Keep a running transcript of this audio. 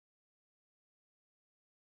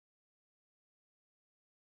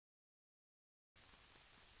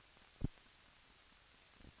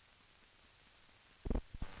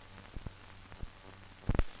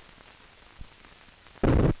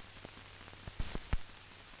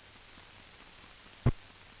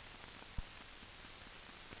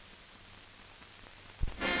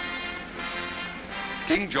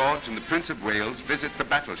King George and the Prince of Wales visit the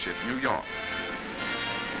battleship New York.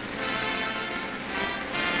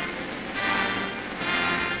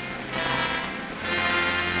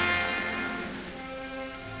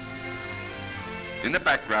 In the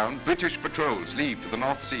background, British patrols leave for the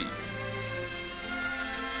North Sea.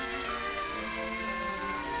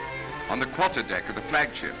 On the quarterdeck of the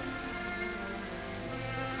flagship,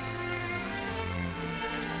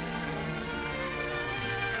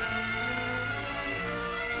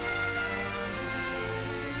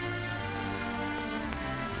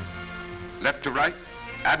 left to right,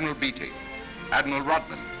 Admiral Beatty, Admiral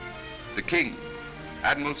Rodman, the King,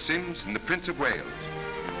 Admiral Sims, and the Prince of Wales.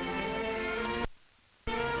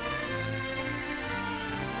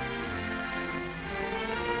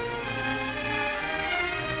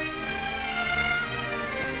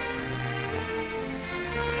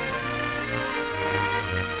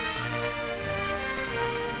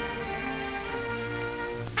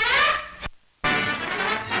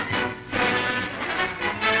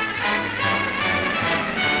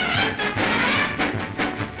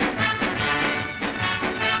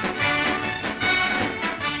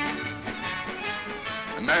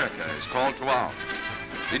 America is called to arms.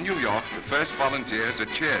 In New York, the first volunteers are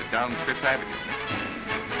cheered down Fifth Avenue.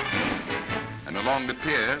 And along the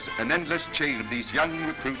piers, an endless chain of these young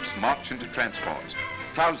recruits march into transports,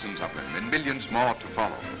 thousands of them and millions more to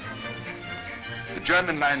follow. The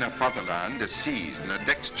German liner Fatherland is seized and her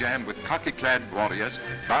decks jammed with khaki-clad warriors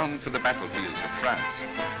bound for the battlefields of France.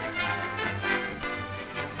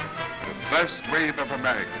 The first wave of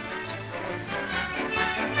Americans.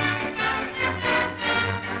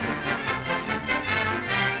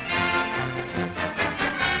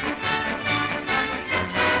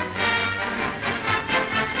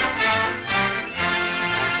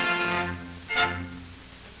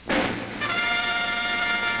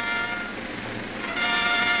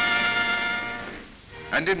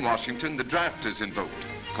 And in Washington, the draft is invoked,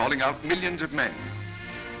 calling out millions of men.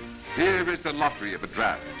 Here is the lottery of a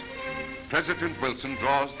draft. President Wilson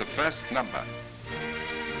draws the first number.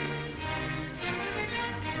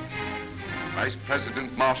 Vice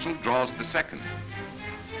President Marshall draws the second.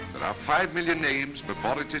 There are 5 million names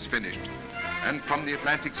before it is finished. And from the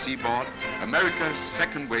Atlantic seaboard, America's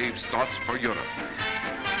second wave starts for Europe.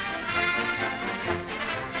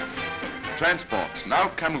 Transports, now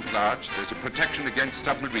camouflaged as a protection against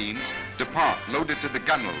submarines, depart loaded to the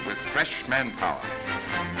gunwale with fresh manpower.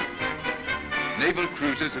 Naval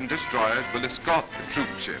cruisers and destroyers will escort the troop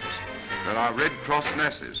ships. There are Red Cross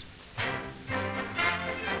nurses.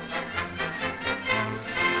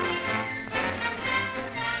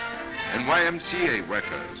 And YMCA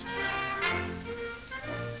workers.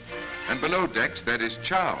 And below decks there is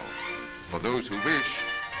chow, for those who wish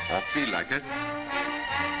or feel like it.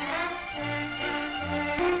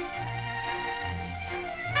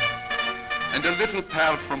 And a little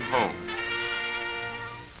pal from home.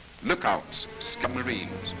 Lookouts,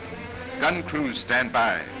 submarines, gun crews stand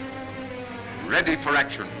by, ready for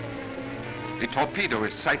action. A torpedo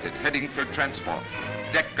is sighted heading for transport.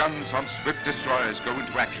 Deck guns on swift destroyers go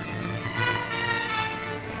into action.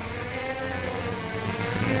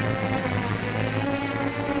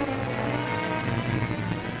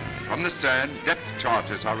 From the stern, depth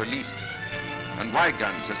charges are released, and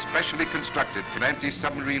Y-guns, especially constructed for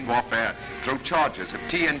anti-submarine warfare, throw charges of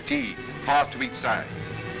TNT far to each side.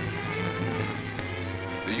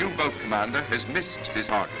 The U-boat commander has missed his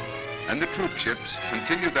target, and the troop ships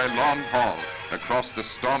continue their long haul across the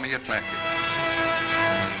stormy Atlantic.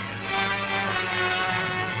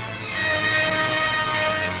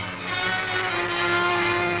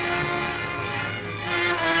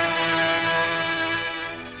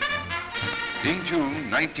 In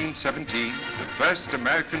June 1917, the first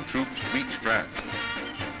American troops reached France.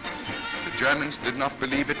 The Germans did not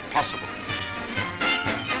believe it possible.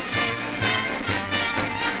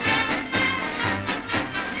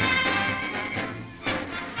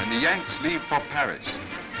 And the Yanks leave for Paris.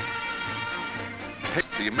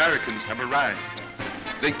 The Americans have arrived.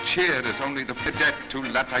 They cheered as only the Vedette to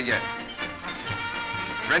Lafayette.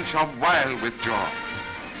 The French are wild with joy.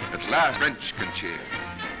 At last, French can cheer.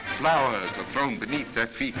 Flowers are thrown beneath their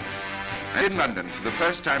feet. And in London, for the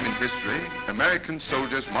first time in history, American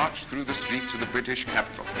soldiers marched through the streets of the British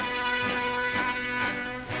capital.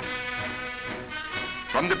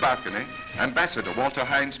 From the balcony, Ambassador Walter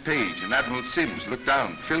Hines Page and Admiral Sims look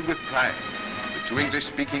down, filled with pride. The two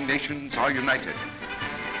English-speaking nations are united.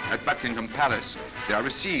 At Buckingham Palace, they are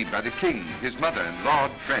received by the King, his mother, and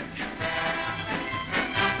Lord French.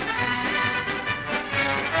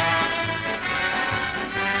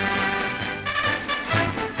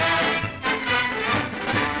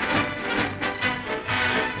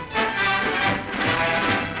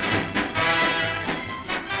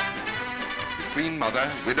 Queen Mother,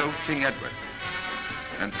 Widow King Edward,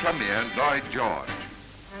 and Premier Lloyd George.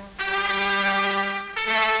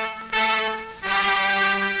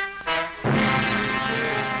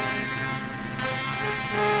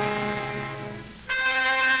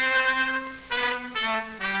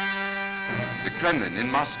 The Kremlin in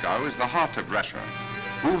Moscow is the heart of Russia.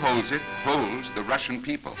 Who holds it holds the Russian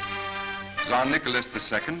people. Tsar Nicholas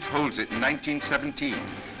II holds it in 1917,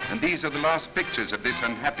 and these are the last pictures of this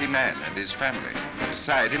unhappy man and his family.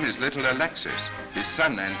 Beside him is little Alexis, his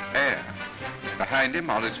son and heir. Behind him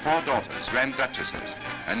are his 4 daughters, Grand Duchesses,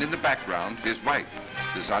 and in the background his wife,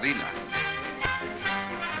 the Tsarina.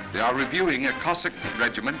 They are reviewing a Cossack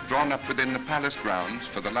regiment drawn up within the palace grounds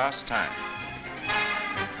for the last time.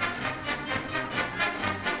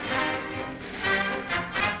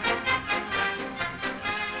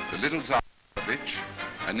 The little Tsarevich,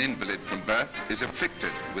 an invalid from birth, is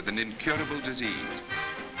afflicted with an incurable disease,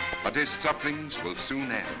 but his sufferings will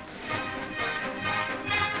soon end.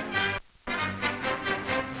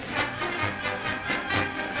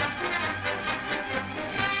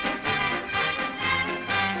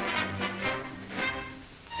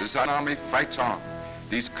 The Tsar army fights on.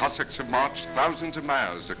 These Cossacks have marched thousands of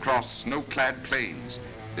miles across snow-clad plains.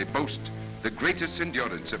 They boast the greatest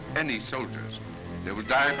endurance of any soldiers. They will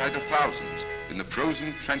die by the thousands in the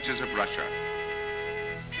frozen trenches of Russia.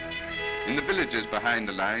 In the villages behind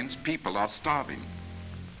the lines, people are starving.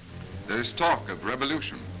 There is talk of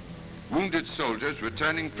revolution. Wounded soldiers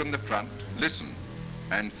returning from the front listen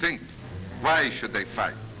and think, why should they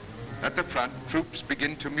fight? At the front, troops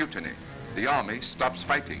begin to mutiny. The army stops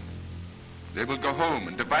fighting. They will go home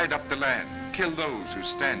and divide up the land, kill those who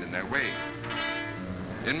stand in their way.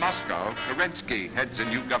 In Moscow, Kerensky heads a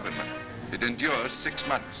new government. It endures 6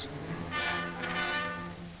 months.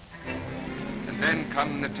 And then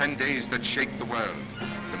come the 10 days that shake the world.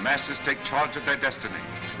 The masses take charge of their destiny.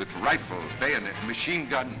 With rifle, bayonet, machine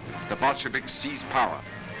gun, the Bolsheviks seize power.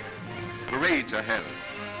 Parades are held.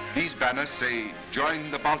 These banners say, join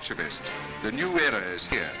the Bolshevists. The new era is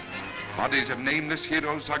here. Bodies of nameless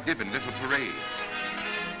heroes are given little parades.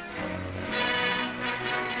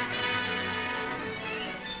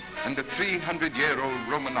 And the 300-year-old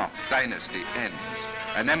Romanov dynasty ends.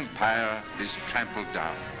 An empire is trampled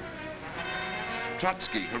down.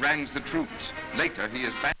 Trotsky harangues the troops. Later he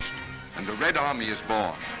is banished, and the Red Army is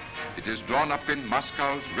born. It is drawn up in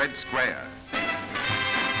Moscow's Red Square.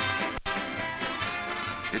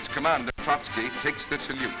 Its commander, Trotsky, takes the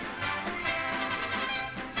salute.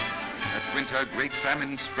 That winter, great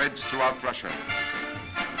famine spreads throughout Russia.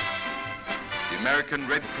 The American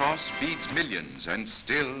Red Cross feeds millions, and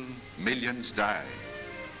still millions die.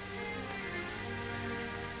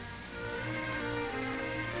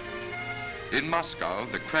 In Moscow,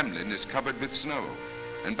 the Kremlin is covered with snow,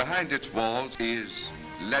 and behind its walls is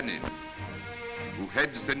Lenin, who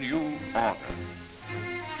heads the new order.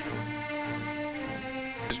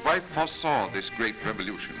 His wife foresaw this great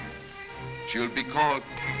revolution. She'll be called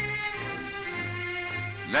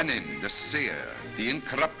Lenin, the seer, the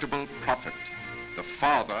incorruptible prophet, the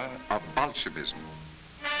father of Bolshevism.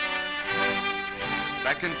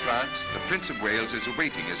 Back in France, the Prince of Wales is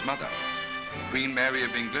awaiting his mother. Queen Mary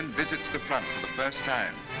of England visits the front for the first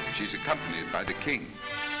time. She's accompanied by the King.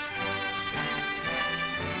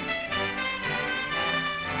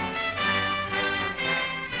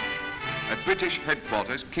 At British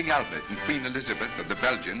headquarters, King Albert and Queen Elizabeth of the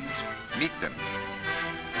Belgians meet them.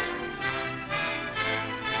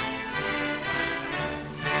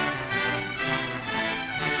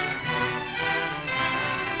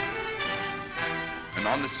 And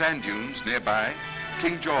on the sand dunes nearby,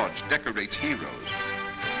 King George decorates heroes.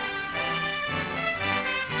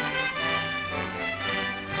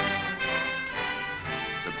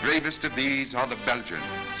 The bravest of these are the Belgians.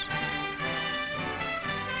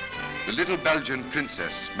 The little Belgian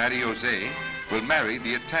princess, Marie-José, will marry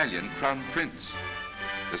the Italian crown prince.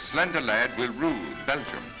 The slender lad will rule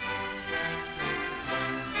Belgium.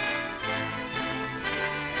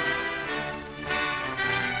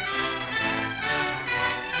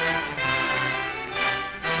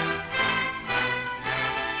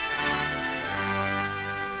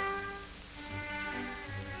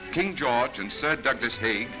 King George and Sir Douglas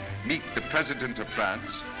Haig meet the President of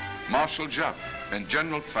France, Marshal Joffre, and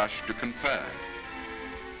General Foch to confer.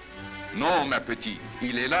 Non, ma petite,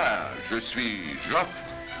 il est là. Je suis Joffre.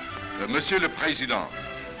 Monsieur le Président.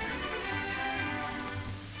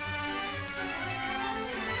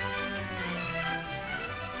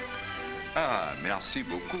 Ah, merci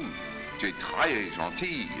beaucoup. Tu es très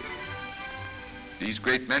gentille. These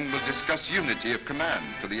great men will discuss unity of command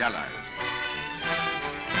for the Allies.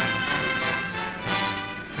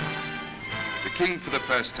 king for the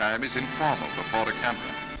first time is informal before the camera.